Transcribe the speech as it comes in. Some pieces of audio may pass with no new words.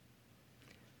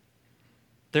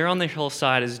There on the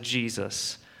hillside is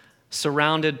Jesus,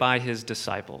 surrounded by his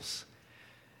disciples.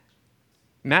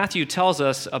 Matthew tells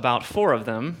us about 4 of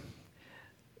them.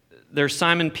 There's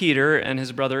Simon Peter and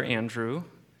his brother Andrew.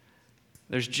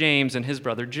 There's James and his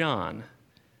brother John.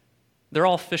 They're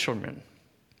all fishermen.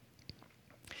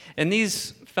 And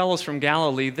these fellows from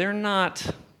Galilee, they're not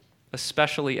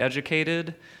especially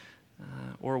educated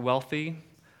or wealthy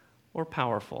or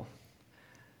powerful.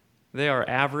 They are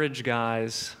average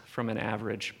guys from an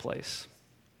average place.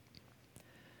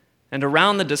 And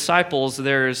around the disciples,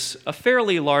 there's a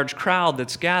fairly large crowd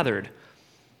that's gathered.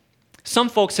 Some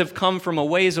folks have come from a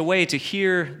ways away to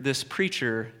hear this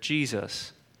preacher,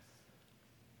 Jesus.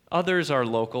 Others are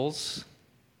locals.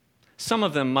 Some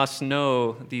of them must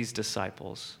know these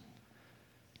disciples.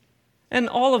 And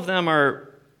all of them are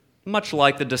much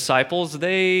like the disciples.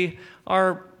 They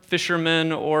are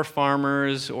fishermen or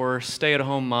farmers or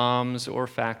stay-at-home moms or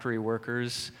factory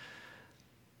workers.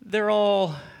 They're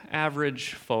all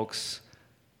average folks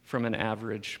from an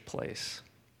average place.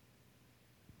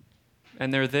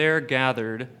 And they're there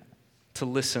gathered to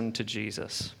listen to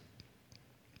Jesus.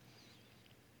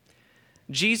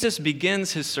 Jesus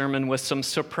begins his sermon with some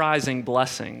surprising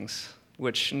blessings,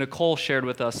 which Nicole shared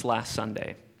with us last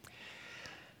Sunday.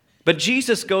 But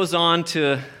Jesus goes on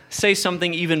to say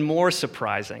something even more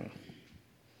surprising,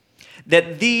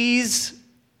 that these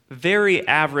very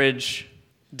average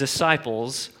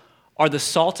disciples are the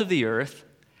salt of the earth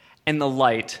and the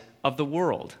light of the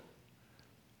world.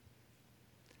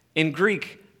 In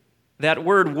Greek, that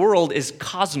word world is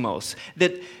cosmos,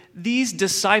 that these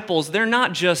disciples, they're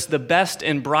not just the best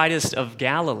and brightest of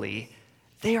Galilee,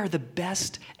 they are the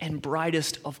best and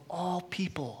brightest of all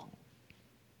people.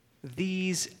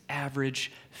 These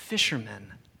average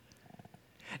fishermen.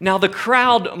 Now the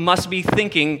crowd must be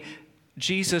thinking,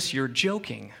 Jesus, you're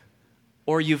joking,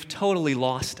 or you've totally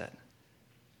lost it.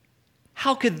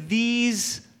 How could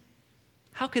these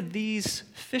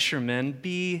fishermen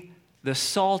be the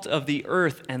salt of the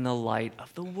earth and the light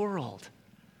of the world?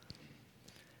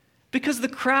 Because the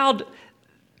crowd,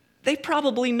 they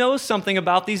probably know something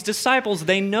about these disciples.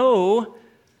 They know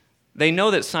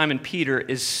that Simon Peter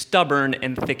is stubborn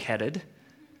and thick-headed.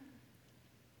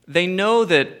 They know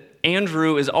that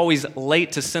Andrew is always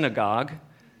late to synagogue.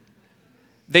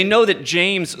 They know that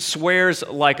James swears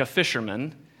like a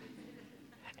fisherman.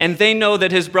 And they know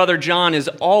that his brother John is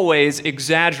always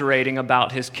exaggerating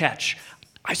about his catch.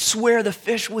 I swear the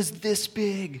fish was this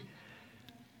big.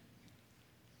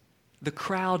 The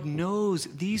crowd knows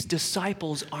these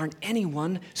disciples aren't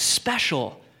anyone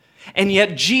special. And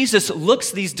yet Jesus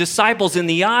looks these disciples in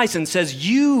the eyes and says,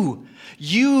 you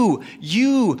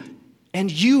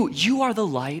are the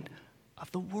light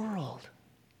of the world.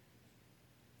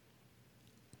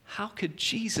 How could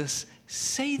Jesus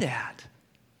say that?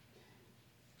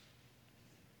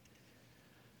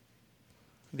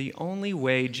 The only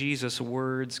way Jesus'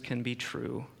 words can be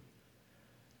true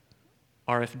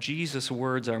are if Jesus'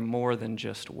 words are more than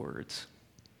just words.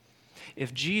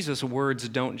 If Jesus' words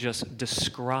don't just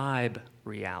describe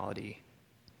reality,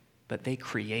 but they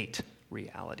create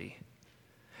reality.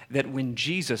 That when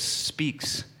Jesus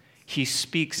speaks, he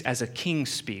speaks as a king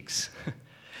speaks.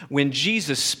 When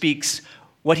Jesus speaks,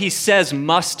 what he says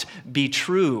must be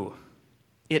true.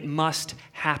 It must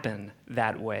happen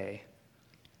that way.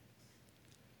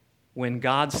 When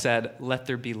God said, "Let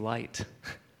there be light,"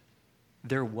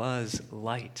 there was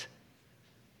light.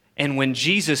 And when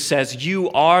Jesus says, "You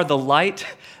are the light,"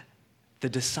 the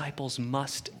disciples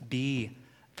must be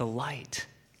the light.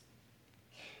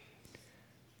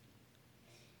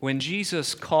 When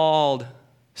Jesus called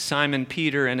Simon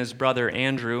Peter and his brother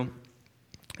Andrew,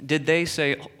 did they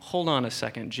say, "Hold on a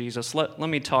second, Jesus, let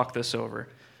me talk this over.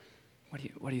 What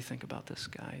do you think about this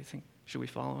guy? Should we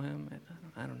follow him?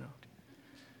 I don't know."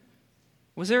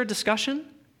 Was there a discussion?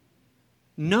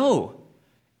 No.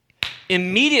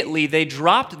 Immediately they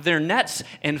dropped their nets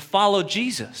and followed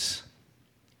Jesus.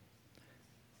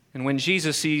 And when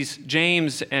Jesus sees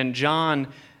James and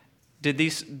John, did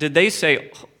they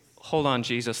say, "Hold on,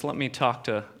 Jesus, let me talk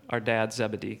to our dad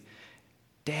Zebedee.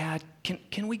 Dad,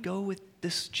 can we go with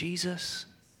this Jesus?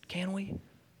 Can we?"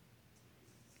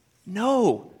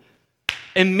 No.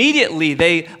 Immediately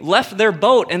they left their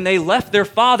boat and they left their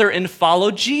father and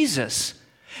followed Jesus.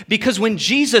 Because when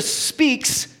Jesus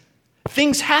speaks,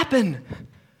 things happen.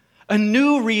 A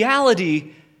new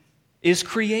reality is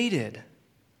created.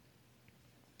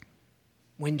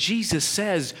 When Jesus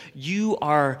says, "You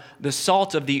are the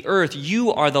salt of the earth,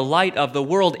 you are the light of the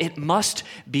world," it must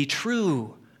be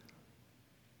true.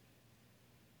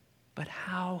 But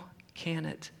how can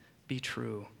it be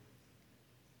true?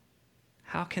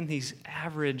 How can these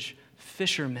average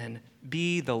fishermen,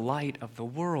 be the light of the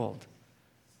world.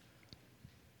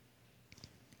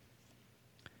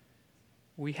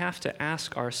 We have to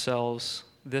ask ourselves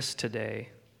this today.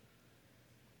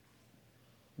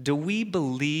 Do we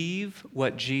believe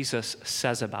what Jesus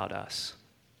says about us?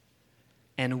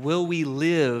 And will we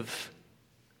live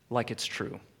like it's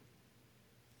true?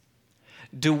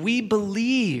 Do we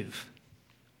believe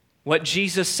what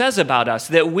Jesus says about us,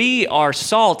 that we are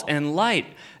salt and light?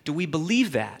 Do we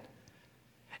believe that?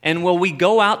 And will we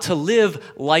go out to live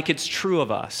like it's true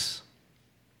of us?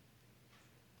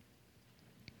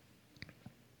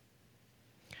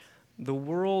 The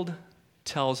world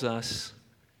tells us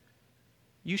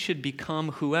you should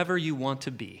become whoever you want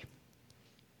to be.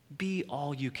 Be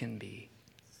all you can be.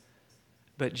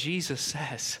 But Jesus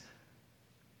says,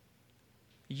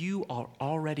 you are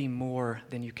already more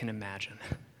than you can imagine.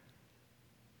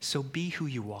 So be who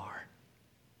you are.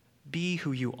 Be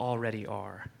who you already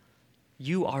are.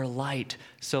 You are light,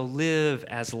 so live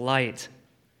as light.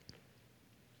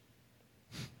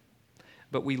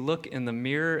 But we look in the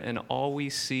mirror and all we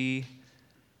see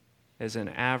is an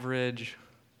average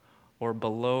or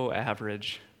below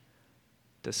average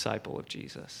disciple of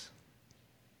Jesus.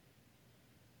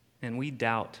 And we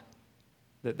doubt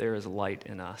that there is light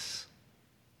in us.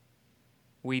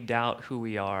 We doubt who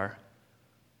we are.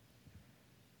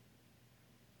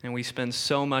 And we spend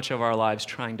so much of our lives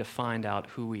trying to find out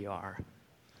who we are.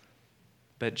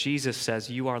 But Jesus says,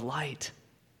 you are light.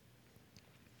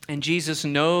 And Jesus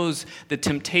knows the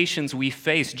temptations we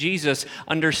face. Jesus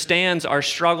understands our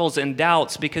struggles and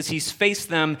doubts because he's faced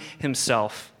them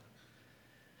himself.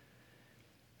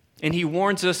 And he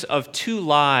warns us of two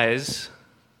lies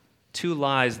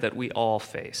that we all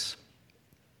face.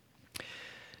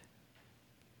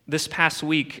 This past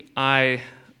week, I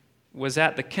was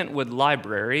at the Kentwood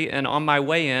Library, and on my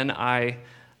way in, I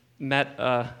met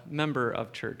a member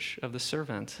of Church of the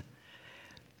Servant.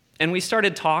 And we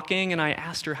started talking, and I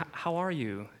asked her, how are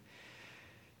you?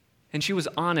 And she was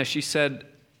honest. She said,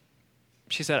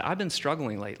 I've been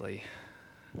struggling lately.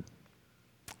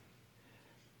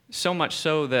 So much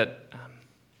so that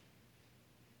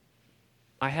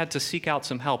I had to seek out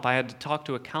some help. I had to talk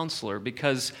to a counselor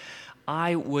because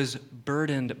I was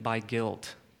burdened by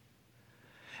guilt.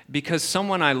 Because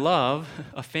someone I love,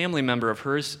 a family member of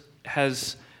hers,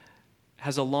 has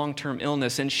a long-term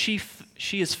illness, and she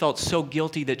has felt so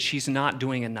guilty that she's not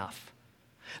doing enough,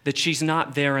 that she's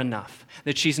not there enough,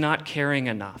 that she's not caring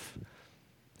enough.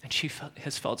 And she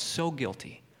has felt so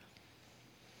guilty.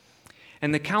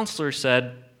 And the counselor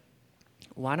said,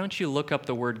 why don't you look up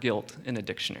the word guilt in a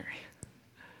dictionary?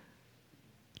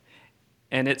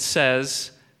 And it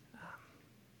says,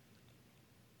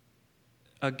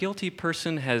 a guilty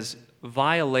person has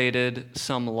violated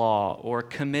some law or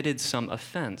committed some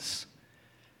offense.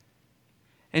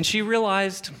 And she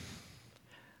realized,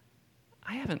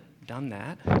 I haven't done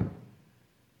that.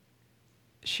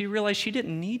 She realized she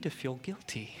didn't need to feel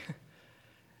guilty.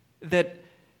 that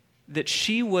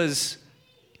she was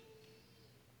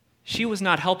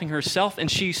not helping herself,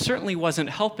 and she certainly wasn't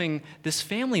helping this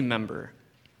family member.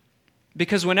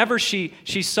 Because whenever she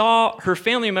saw her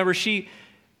family member, she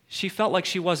felt like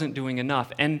she wasn't doing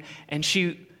enough. And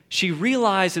she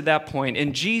realized at that point,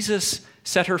 and Jesus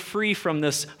set her free from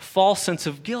this false sense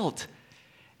of guilt.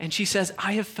 And she says,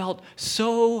 I have felt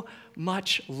so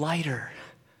much lighter,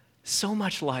 so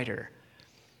much lighter.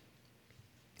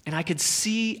 And I could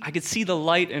see the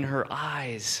light in her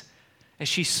eyes as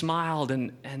she smiled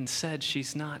and said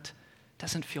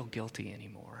doesn't feel guilty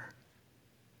anymore.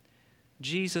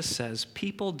 Jesus says,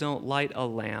 people don't light a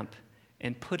lamp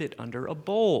and put it under a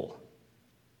bowl.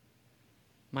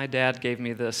 My dad gave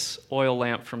me this oil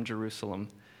lamp from Jerusalem.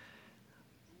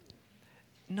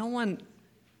 No one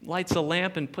lights a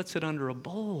lamp and puts it under a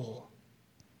bowl.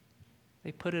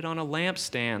 They put it on a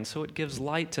lampstand so it gives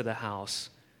light to the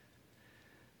house.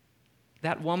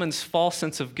 That woman's false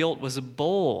sense of guilt was a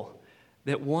bowl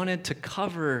that wanted to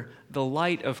cover the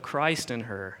light of Christ in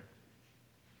her.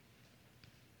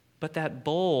 But that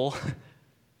bowl,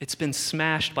 it's been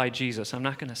smashed by Jesus. I'm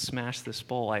not going to smash this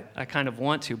bowl. I kind of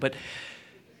want to, but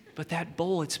that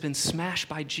bowl, it's been smashed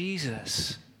by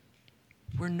Jesus.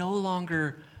 We're no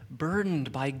longer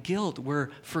burdened by guilt. We're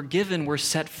forgiven. We're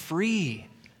set free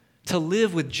to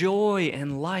live with joy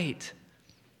and light.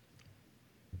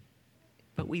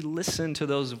 But we listen to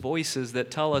those voices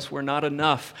that tell us we're not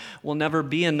enough, we'll never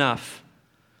be enough.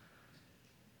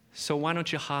 So why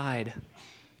don't you hide?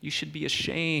 You should be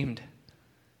ashamed.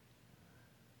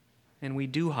 And we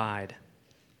do hide.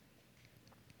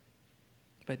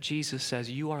 But Jesus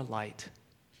says, you are light.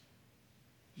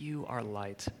 You are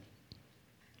light.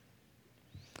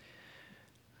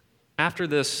 After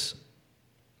this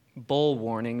bowl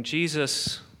warning,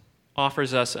 Jesus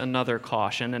offers us another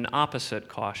caution, an opposite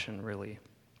caution, really.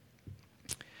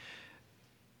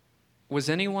 Was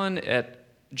anyone at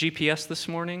GPS this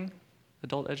morning?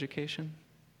 Adult education?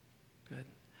 Good.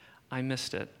 I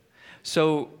missed it.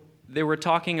 So they were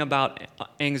talking about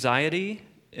anxiety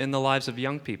in the lives of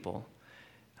young people.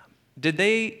 Did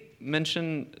they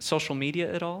mention social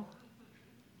media at all?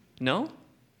 No?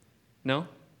 No?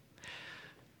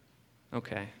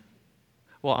 Okay.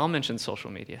 Well, I'll mention social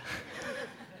media.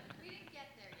 We didn't get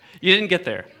there yet. You didn't get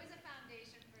there? It was a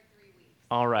foundation for 3 weeks.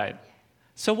 All right. Yeah.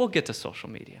 So we'll get to social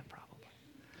media, probably.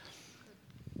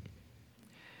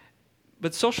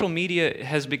 But social media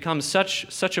has become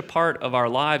such a part of our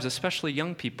lives, especially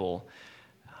young people.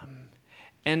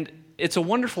 And it's a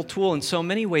wonderful tool in so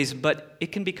many ways, but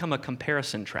it can become a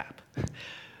comparison trap.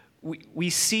 We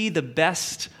see the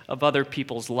best of other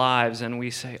people's lives, and we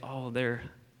say, oh, they're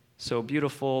so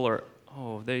beautiful, or,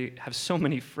 oh, they have so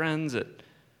many friends, it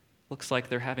looks like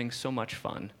they're having so much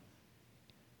fun.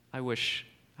 I wish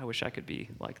I could be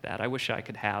like that. I wish I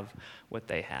could have what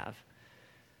they have.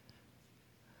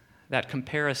 That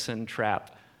comparison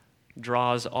trap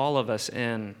draws all of us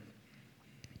in.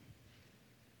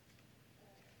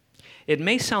 It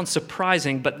may sound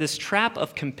surprising, but this trap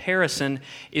of comparison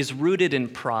is rooted in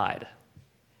pride.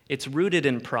 It's rooted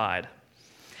in pride.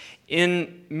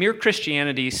 In Mere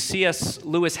Christianity, C.S.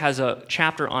 Lewis has a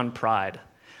chapter on pride.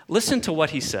 Listen to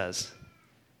what he says.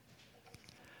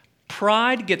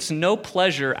 Pride gets no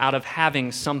pleasure out of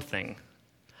having something,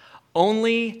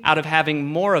 only out of having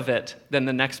more of it than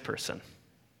the next person.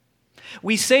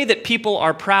 We say that people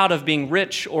are proud of being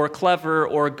rich or clever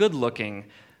or good-looking,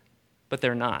 but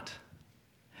they're not.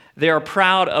 They are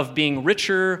proud of being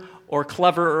richer or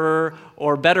cleverer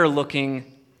or better-looking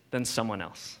than someone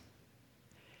else.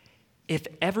 If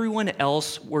everyone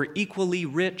else were equally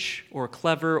rich or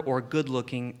clever or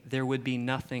good-looking, there would be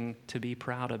nothing to be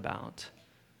proud about.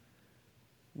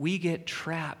 We get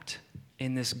trapped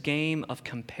in this game of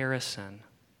comparison.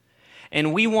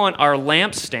 And we want our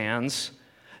lampstands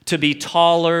to be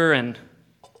taller and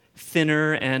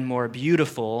thinner and more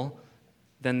beautiful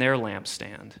than their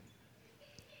lampstand.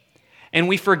 And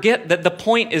we forget that the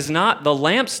point is not the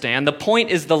lampstand, the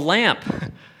point is the lamp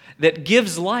that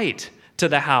gives light to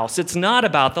the house. It's not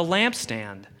about the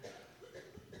lampstand.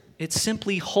 It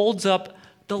simply holds up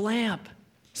the lamp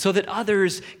so that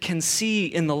others can see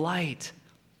in the light.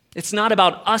 It's not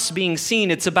about us being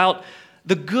seen. It's about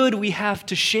the good we have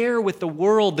to share with the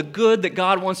world, the good that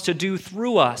God wants to do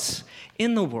through us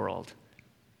in the world.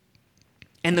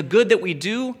 And the good that we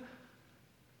do,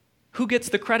 who gets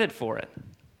the credit for it?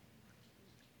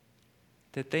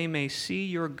 That they may see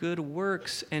your good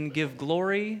works and give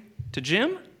glory to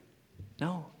Jim?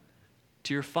 No,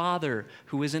 to your Father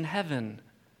who is in heaven.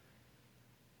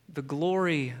 The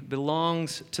glory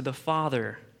belongs to the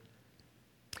Father.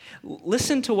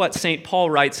 Listen to what St. Paul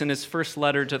writes in his first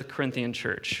letter to the Corinthian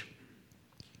church.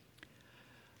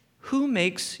 Who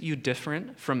makes you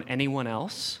different from anyone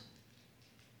else?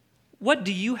 What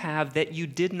do you have that you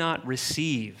did not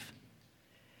receive?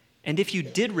 And if you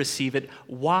did receive it,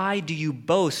 why do you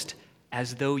boast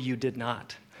as though you did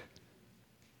not?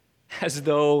 As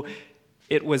though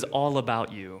it was all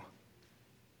about you.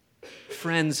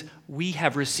 Friends, we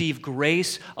have received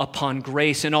grace upon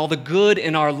grace, and all the good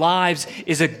in our lives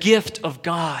is a gift of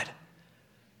God.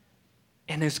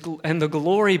 And the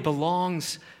glory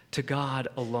belongs to God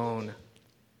alone.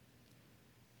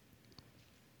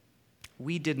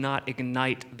 We did not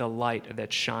ignite the light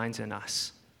that shines in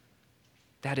us.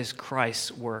 That is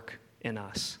Christ's work in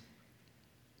us.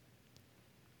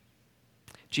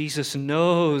 Jesus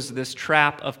knows this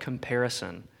trap of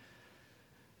comparison,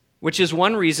 which is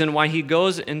one reason why he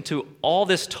goes into all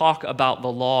this talk about the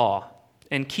law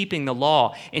and keeping the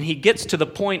law. And he gets to the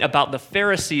point about the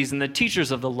Pharisees and the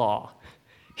teachers of the law.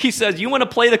 He says, you want to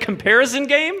play the comparison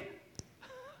game?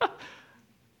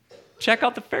 Check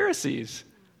out the Pharisees.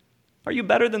 Are you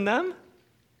better than them?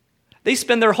 They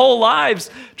spend their whole lives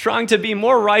trying to be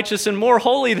more righteous and more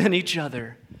holy than each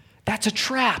other. That's a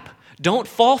trap. Don't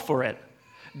fall for it.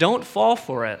 Don't fall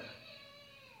for it.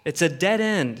 It's a dead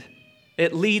end.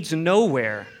 It leads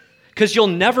nowhere because you'll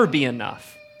never be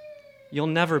enough. You'll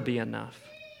never be enough.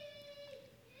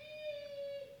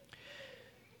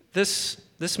 This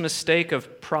mistake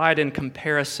of pride and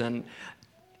comparison,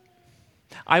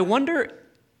 I wonder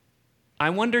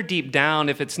deep down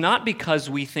if it's not because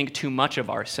we think too much of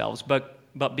ourselves,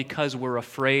 but because we're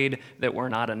afraid that we're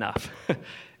not enough.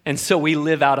 And so we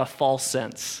live out a false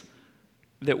sense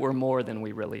that we're more than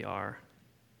we really are.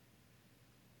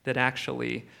 That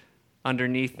actually,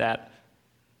 underneath that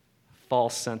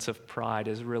false sense of pride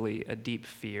is really a deep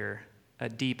fear, a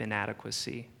deep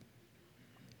inadequacy.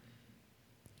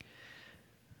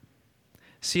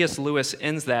 C.S. Lewis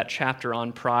ends that chapter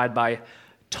on pride by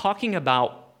talking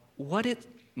about what it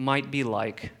might be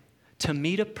like to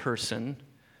meet a person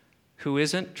who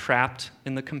isn't trapped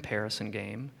in the comparison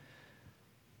game,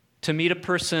 to meet a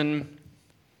person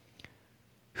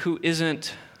who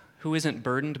isn't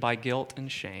burdened by guilt and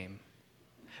shame,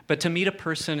 but to meet a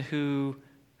person who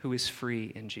is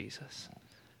free in Jesus.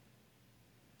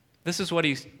 This is what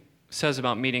he says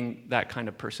about meeting that kind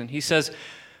of person. He says,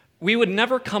 we would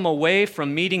never come away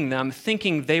from meeting them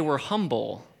thinking they were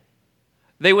humble.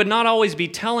 They would not always be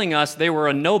telling us they were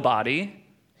a nobody,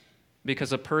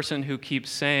 because a person who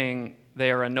keeps saying they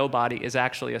are a nobody is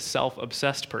actually a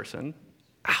self-obsessed person.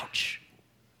 Ouch.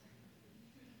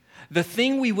 The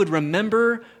thing we would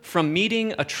remember from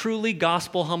meeting a truly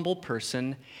gospel humble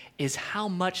person is how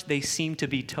much they seem to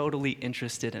be totally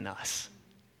interested in us.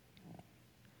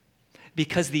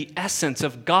 Because the essence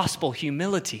of gospel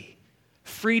humility,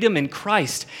 freedom in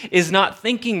Christ, is not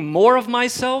thinking more of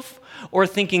myself or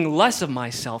thinking less of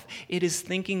myself. It is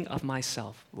thinking of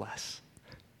myself less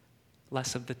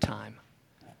of the time.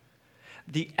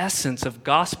 The essence of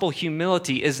gospel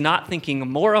humility is not thinking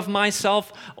more of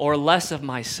myself or less of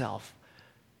myself,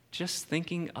 just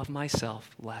thinking of myself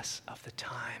less of the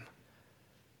time.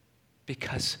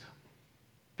 Because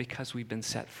we've been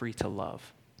set free to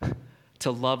love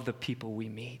the people we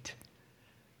meet.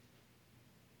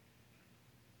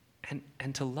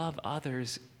 And to love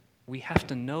others, we have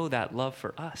to know that love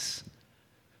for us.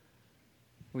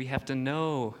 We have to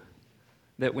know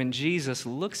that when Jesus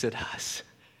looks at us,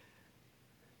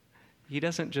 he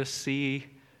doesn't just see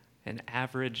an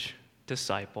average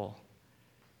disciple.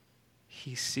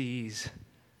 He sees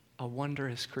a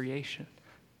wondrous creation.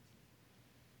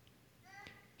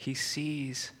 He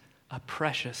sees a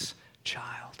precious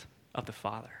child of the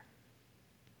Father.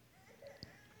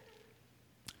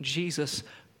 Jesus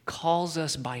calls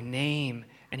us by name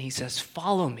and he says,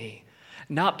 follow me.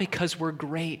 Not because we're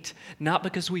great, not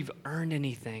because we've earned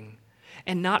anything,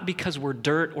 and not because we're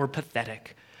dirt or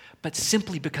pathetic, but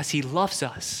simply because he loves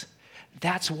us.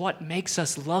 That's what makes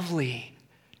us lovely,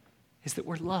 is that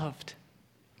we're loved.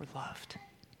 We're loved.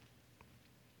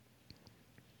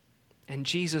 And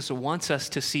Jesus wants us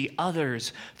to see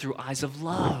others through eyes of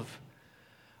love.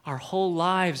 Our whole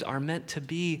lives are meant to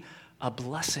be a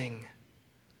blessing,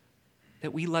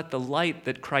 that we let the light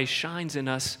that Christ shines in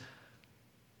us,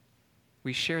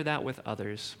 we share that with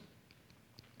others.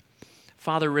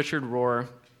 Father Richard Rohr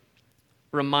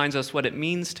reminds us what it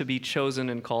means to be chosen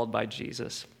and called by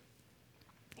Jesus.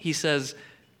 He says,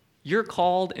 you're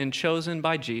called and chosen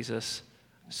by Jesus,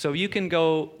 so you can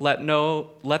go let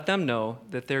them know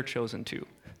that they're chosen too.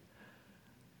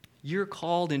 You're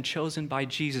called and chosen by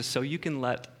Jesus, so you can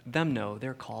let them know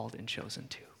they're called and chosen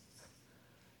too.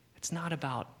 It's not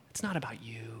about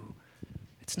you.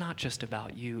 It's not just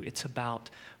about you. It's about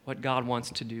what God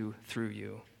wants to do through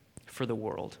you for the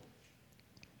world.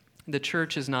 The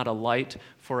church is not a light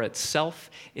for itself.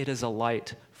 It is a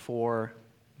light for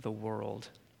the world.